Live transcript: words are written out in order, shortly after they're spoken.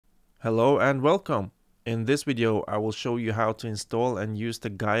Hello and welcome! In this video I will show you how to install and use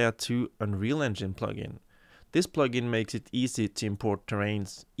the Gaea 2 Unreal Engine plugin. This plugin makes it easy to import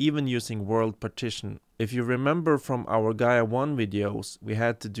terrains, even using world partition. If you remember from our Gaea 1 videos, we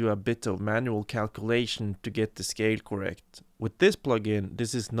had to do a bit of manual calculation to get the scale correct. With this plugin,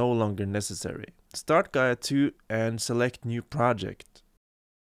 this is no longer necessary. Start Gaea 2 and select New Project.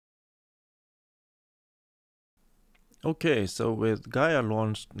 Okay, so with Gaea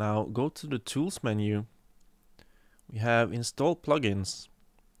launched now, go to the Tools menu. We have Install Plugins.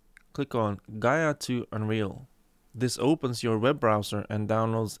 Click on Gaea 2 Unreal. This opens your web browser and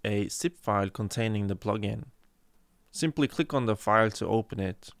downloads a zip file containing the plugin. Simply click on the file to open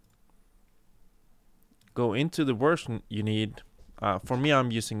it. Go into the version you need. For me, I'm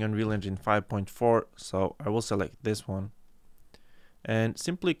using Unreal Engine 5.4, so I will select this one. And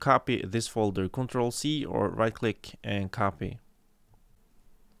simply copy this folder, Ctrl+C or right click and copy.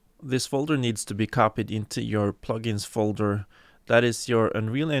 This folder needs to be copied into your plugins folder. That is your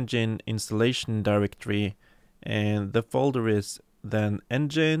Unreal Engine installation directory, and the folder is then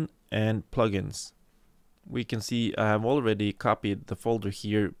Engine and Plugins. We can see I have already copied the folder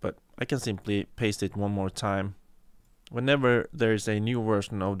here, but I can simply paste it one more time. Whenever there is a new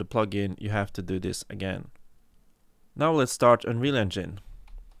version of the plugin, you have to do this again. Now let's start Unreal Engine.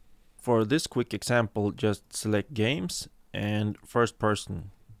 For this quick example, just select Games and First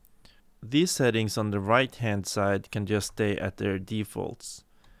Person. These settings on the right hand side can just stay at their defaults.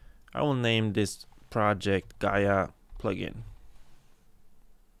 I will name this project Gaea plugin.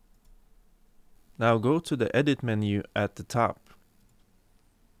 Now go to the Edit menu at the top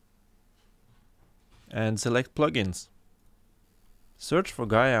and select Plugins. Search for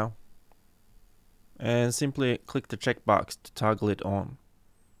Gaea and simply click the checkbox to toggle it on.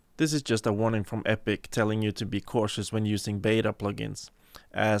 This is just a warning from Epic telling you to be cautious when using beta plugins,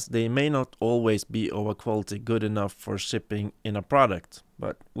 as they may not always be of a quality good enough for shipping in a product,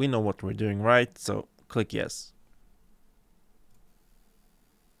 but we know what we're doing right, so click yes.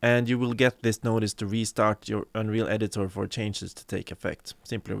 And you will get this notice to restart your Unreal Editor for changes to take effect.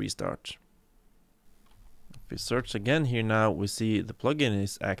 Simply restart. If we search again here now, we see the plugin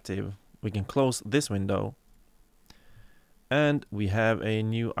is active. We can close this window and we have a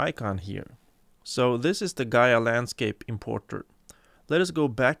new icon here. So this is the Gaea landscape importer. Let us go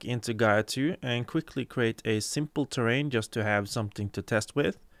back into Gaea 2 and quickly create a simple terrain just to have something to test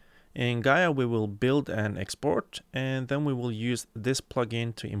with. In Gaea we will build and export, and then we will use this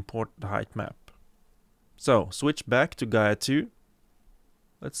plugin to import the height map. So switch back to Gaea 2.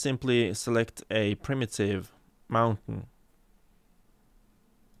 Let's simply select a primitive mountain.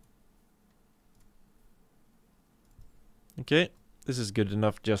 Okay, this is good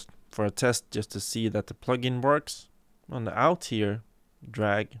enough just for a test, just to see that the plugin works. On the out here,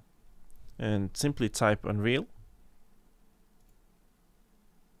 drag and simply type Unreal.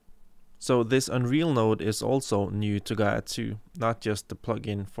 So this Unreal node is also new to Gaea 2, not just the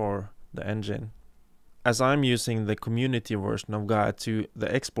plugin for the engine. As I'm using the community version of Gaea 2,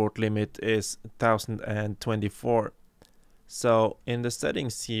 the export limit is 1024. So in the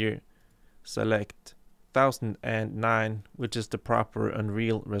settings here, select 1009, which is the proper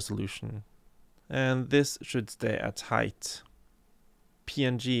Unreal resolution. And this should stay at height.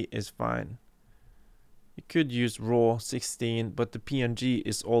 PNG is fine. You could use RAW 16, but the PNG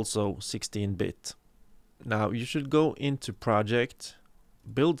is also 16-bit. Now you should go into Project,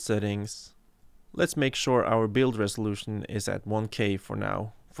 Build Settings. Let's make sure our build resolution is at 1K for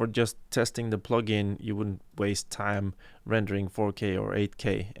now. For just testing the plugin, you wouldn't waste time rendering 4K or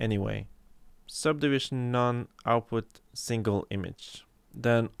 8K anyway. Subdivision none, output single image.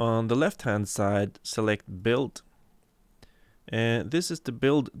 Then on the left hand side, select Build. And this is the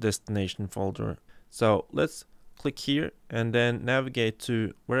build destination folder. So let's click here and then navigate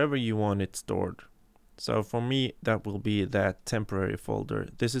to wherever you want it stored. So for me, that will be that temporary folder.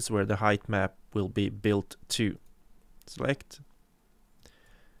 This is where the height map will be built to. Select.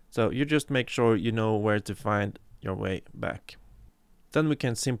 So you just make sure you know where to find your way back. Then we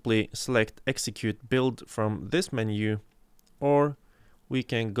can simply select Execute Build from this menu, or we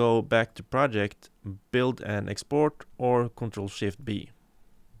can go back to Project, Build and Export, or Ctrl+Shift+B.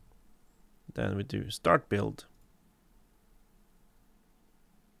 Then we do Start Build.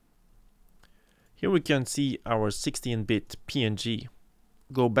 Here we can see our 16-bit PNG.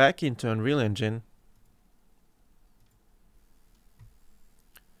 Go back into Unreal Engine.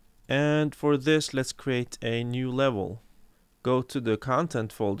 And for this, let's create a new level. Go to the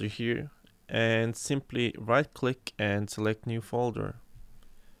content folder here and simply right click and select new folder.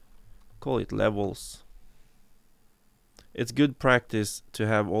 Call it levels. It's good practice to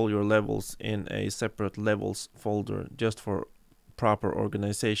have all your levels in a separate levels folder just for proper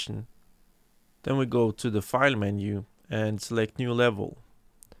organization. Then we go to the file menu and select new level.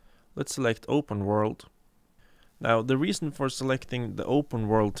 Let's select open world. Now the reason for selecting the open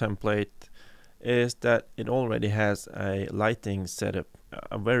world template is that it already has a lighting setup,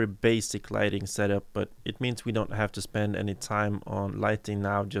 a very basic lighting setup, but it means we don't have to spend any time on lighting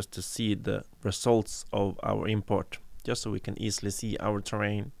now just to see the results of our import, just so we can easily see our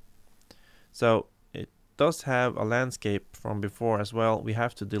terrain. So it does have a landscape from before as well. We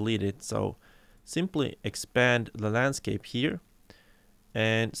have to delete it, so simply expand the landscape here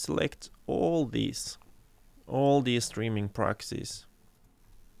and select all these streaming proxies.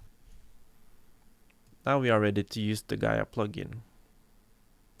 Now we are ready to use the Gaea plugin.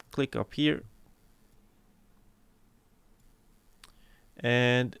 Click up here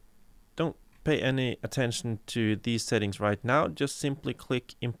and don't pay any attention to these settings right now. Just simply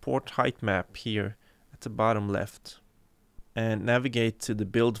click import height map here at the bottom left and navigate to the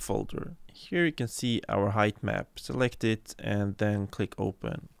build folder. Here you can see our height map. Select it and then click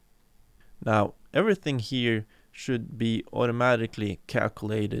open. Now everything here should be automatically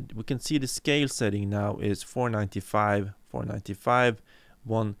calculated. We can see the scale setting now is 495, 495,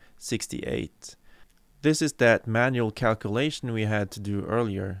 168. This is that manual calculation we had to do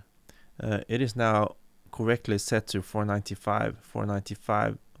earlier. It is now correctly set to 495,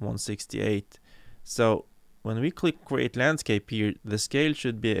 495, 168. So when we click create landscape here, the scale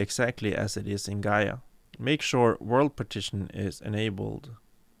should be exactly as it is in Gaea. Make sure world partition is enabled.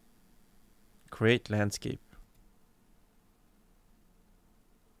 Create landscape.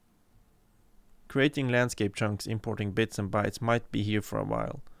 Creating landscape chunks, importing bits and bytes might be here for a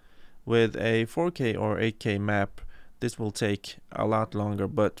while. With a 4K or 8K map, this will take a lot longer,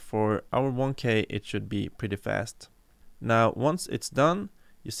 but for our 1K it should be pretty fast. Now once it's done,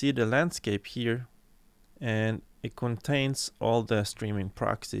 you see the landscape here and it contains all the streaming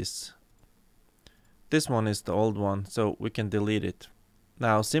proxies. This one is the old one, so we can delete it.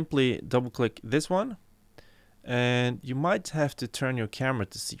 Now simply double click this one and you might have to turn your camera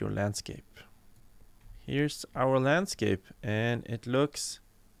to see your landscape. Here's our landscape and it looks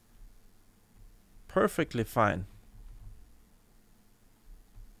perfectly fine.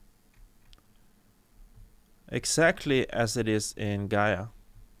 Exactly as it is in Gaea.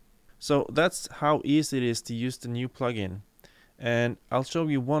 So that's how easy it is to use the new plugin. And I'll show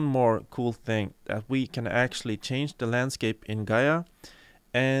you one more cool thing, that we can actually change the landscape in Gaea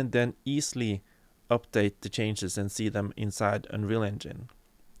and then easily update the changes and see them inside Unreal Engine.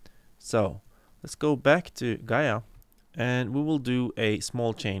 So let's go back to Gaea and we will do a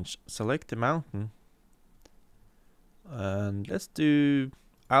small change. Select the mountain and let's do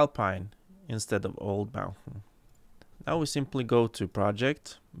Alpine instead of Old Mountain. Now we simply go to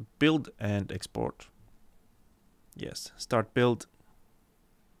Project, Build and Export. Yes, start build.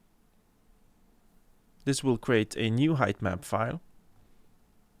 This will create a new height map file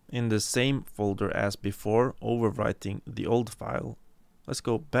in the same folder as before, overwriting the old file. Let's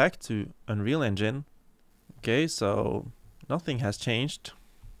go back to Unreal Engine. Okay, so nothing has changed,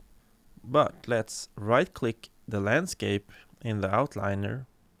 but let's right click the landscape in the outliner,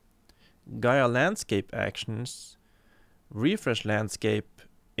 Gaea landscape actions, refresh landscape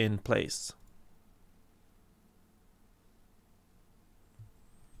in place.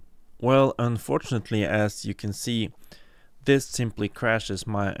 Well, unfortunately, as you can see, this simply crashes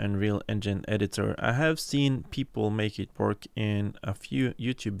my Unreal Engine editor. I have seen people make it work in a few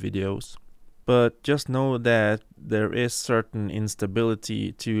YouTube videos, but just know that there is certain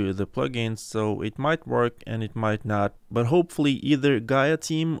instability to the plugin, so it might work and it might not. But hopefully either Gaea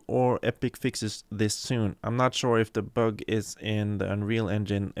team or Epic fixes this soon. I'm not sure if the bug is in the Unreal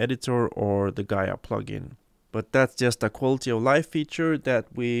Engine editor or the Gaea plugin. But that's just a quality of life feature that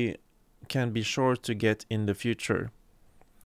we can be sure to get in the future.